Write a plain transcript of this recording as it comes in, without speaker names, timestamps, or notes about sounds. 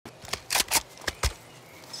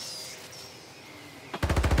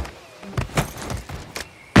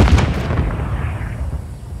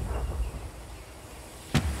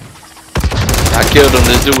I killed him.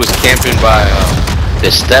 This dude was camping by the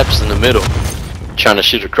steps in the middle, trying to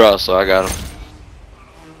shoot across, so I got him.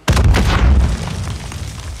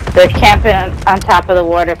 They're camping on top of the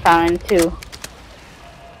water fountain too.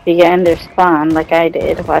 You get in their spawn like I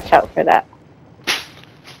did. Watch out for that.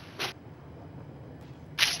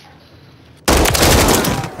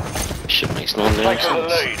 Shit makes no damn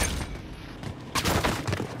sense.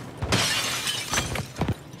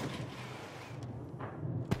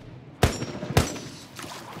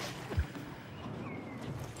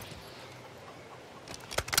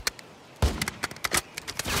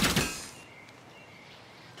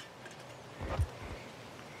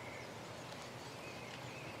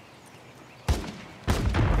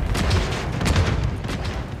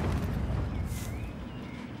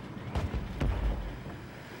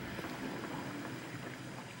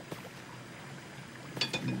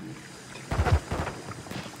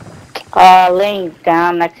 Laying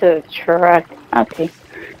down next to the truck. Okay.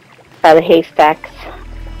 By the haystacks.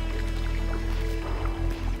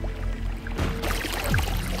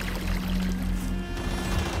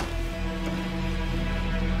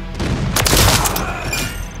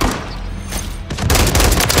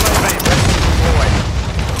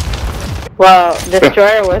 Well,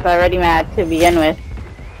 Destroyer was already mad to begin with.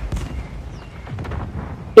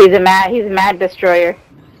 He's a mad Destroyer.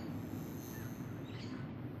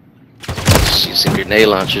 Using grenade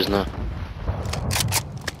launchers now.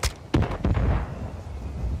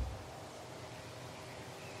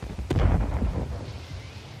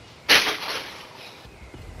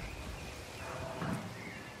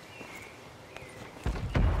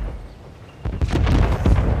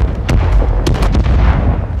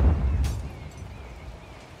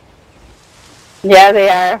 Yeah, they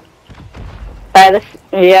are. By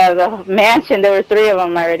the mansion, there were 3 of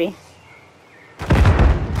them already.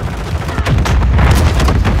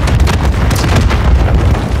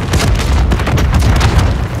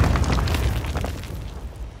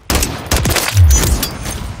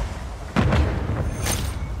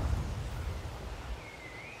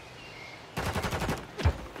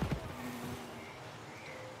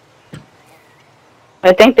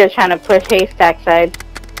 I think they're trying to push haystack side.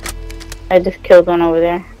 I just killed one over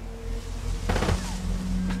there.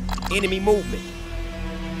 Enemy movement.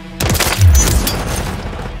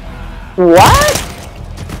 What?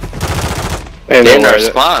 They're in our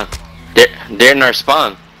spawn. They're in our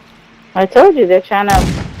spawn. I told you they're trying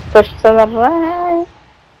to push to the right.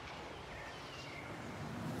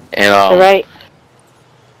 And right.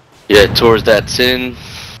 Yeah, towards that tin.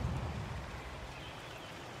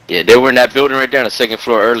 Yeah, they were in that building right there on the 2nd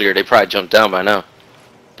floor earlier. They probably jumped down by now.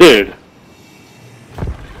 Dude.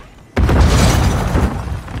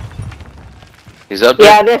 He's up there?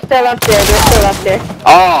 Yeah, they're still up there. They're still up there.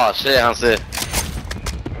 Oh, shit, I'm sick.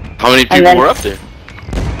 How many people were up there?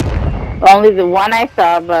 Only the one I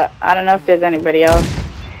saw, but I don't know if there's anybody else.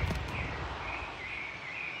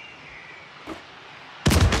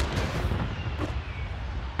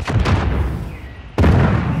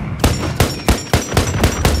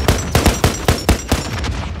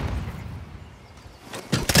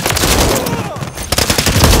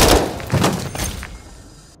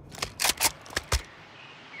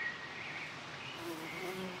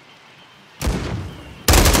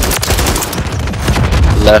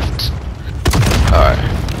 Left. Alright.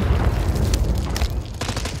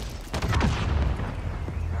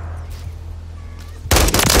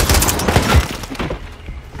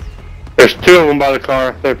 There's 2 of them by the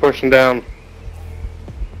car. They're pushing down.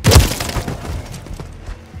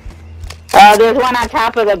 There's one on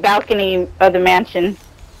top of the balcony of the mansion.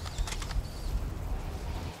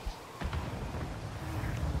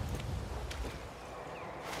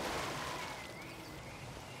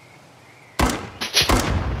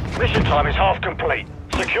 Mission time is half complete.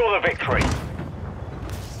 Secure the victory.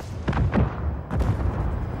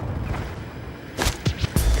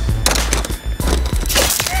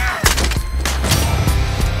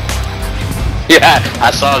 Yeah,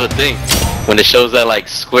 I saw the thing. When it shows that like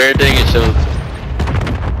square thing, it shows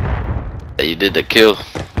that you did the kill.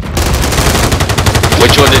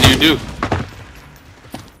 Which one did you do?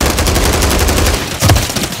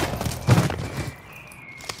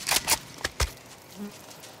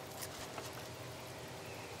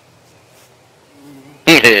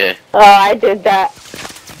 Yeah. Oh, I did that.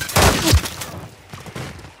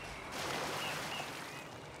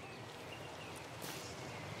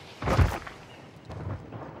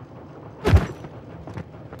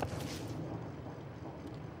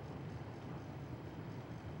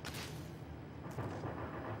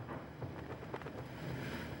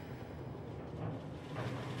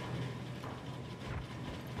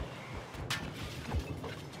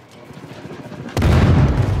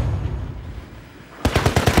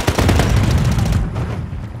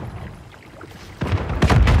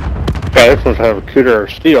 Yeah, this one's have a cooter or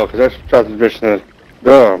steel, because that's shot the bitch in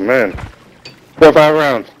the... Oh, man. 4 or 5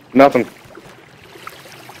 rounds. Nothing.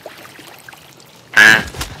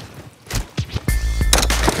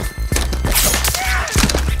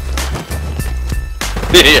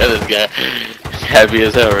 Yeah, this guy happy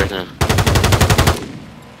as hell right now.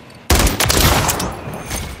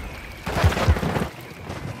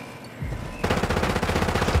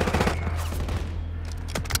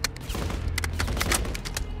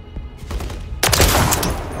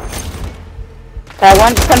 That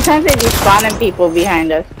one, sometimes they be spawning people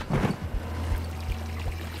behind us.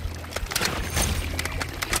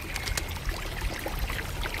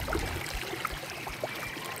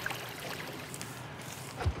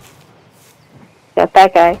 Got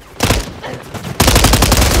that guy.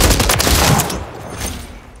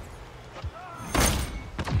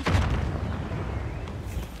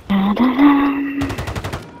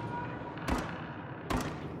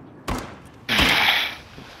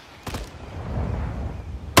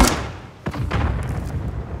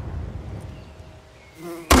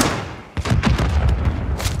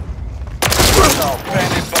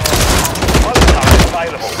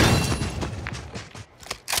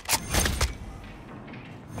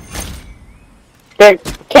 They're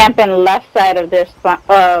camping left side of their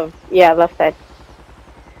spawn. Yeah, left side.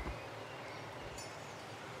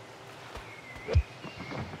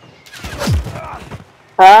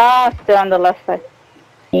 Ah, still on the left side.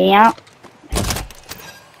 Yeah.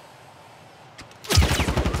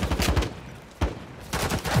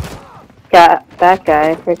 Got that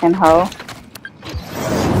guy, freaking hoe.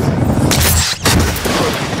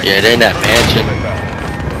 Yeah, they're in that mansion.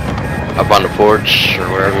 Up on the porch, or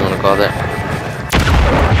whatever you want to call that.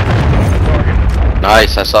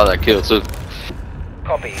 Nice, I saw that kill too.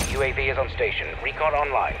 Copy. UAV is on station. Recon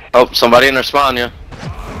online. Oh, somebody in their spawn, yeah.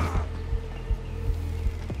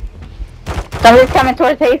 Somebody's coming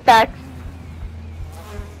towards haystacks.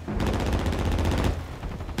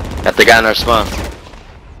 Got the guy in their spawn.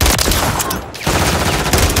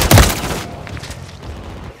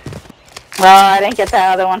 Oh, I didn't get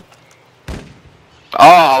that other one.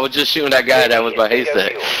 Oh, I was just shooting that guy that was by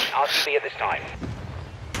haystack. RTB at this time.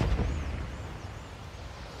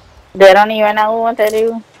 They don't even know what to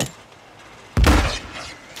do.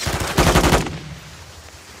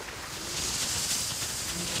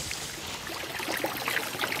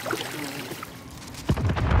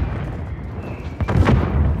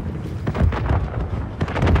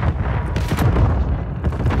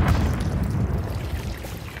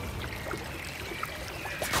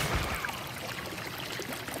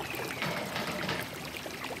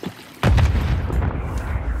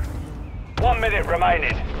 One minute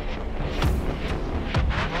remaining.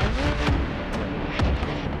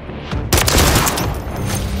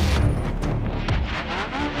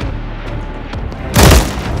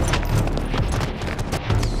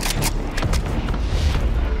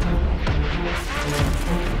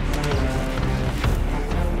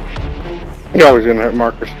 You're always gonna hit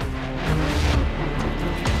markers.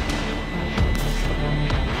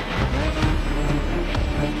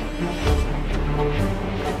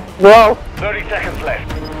 Whoa. 30 seconds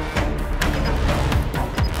left.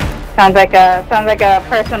 Sounds like a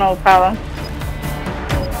personal problem.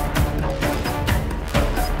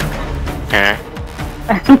 Huh?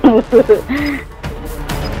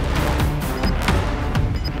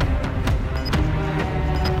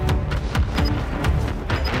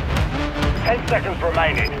 10 seconds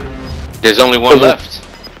remaining. There's only one left.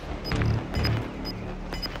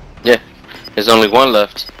 Yeah, there's only one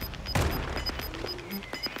left.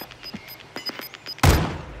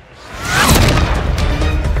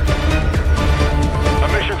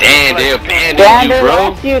 Damn, they abandoned you, bro.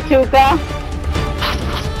 You, Tuka.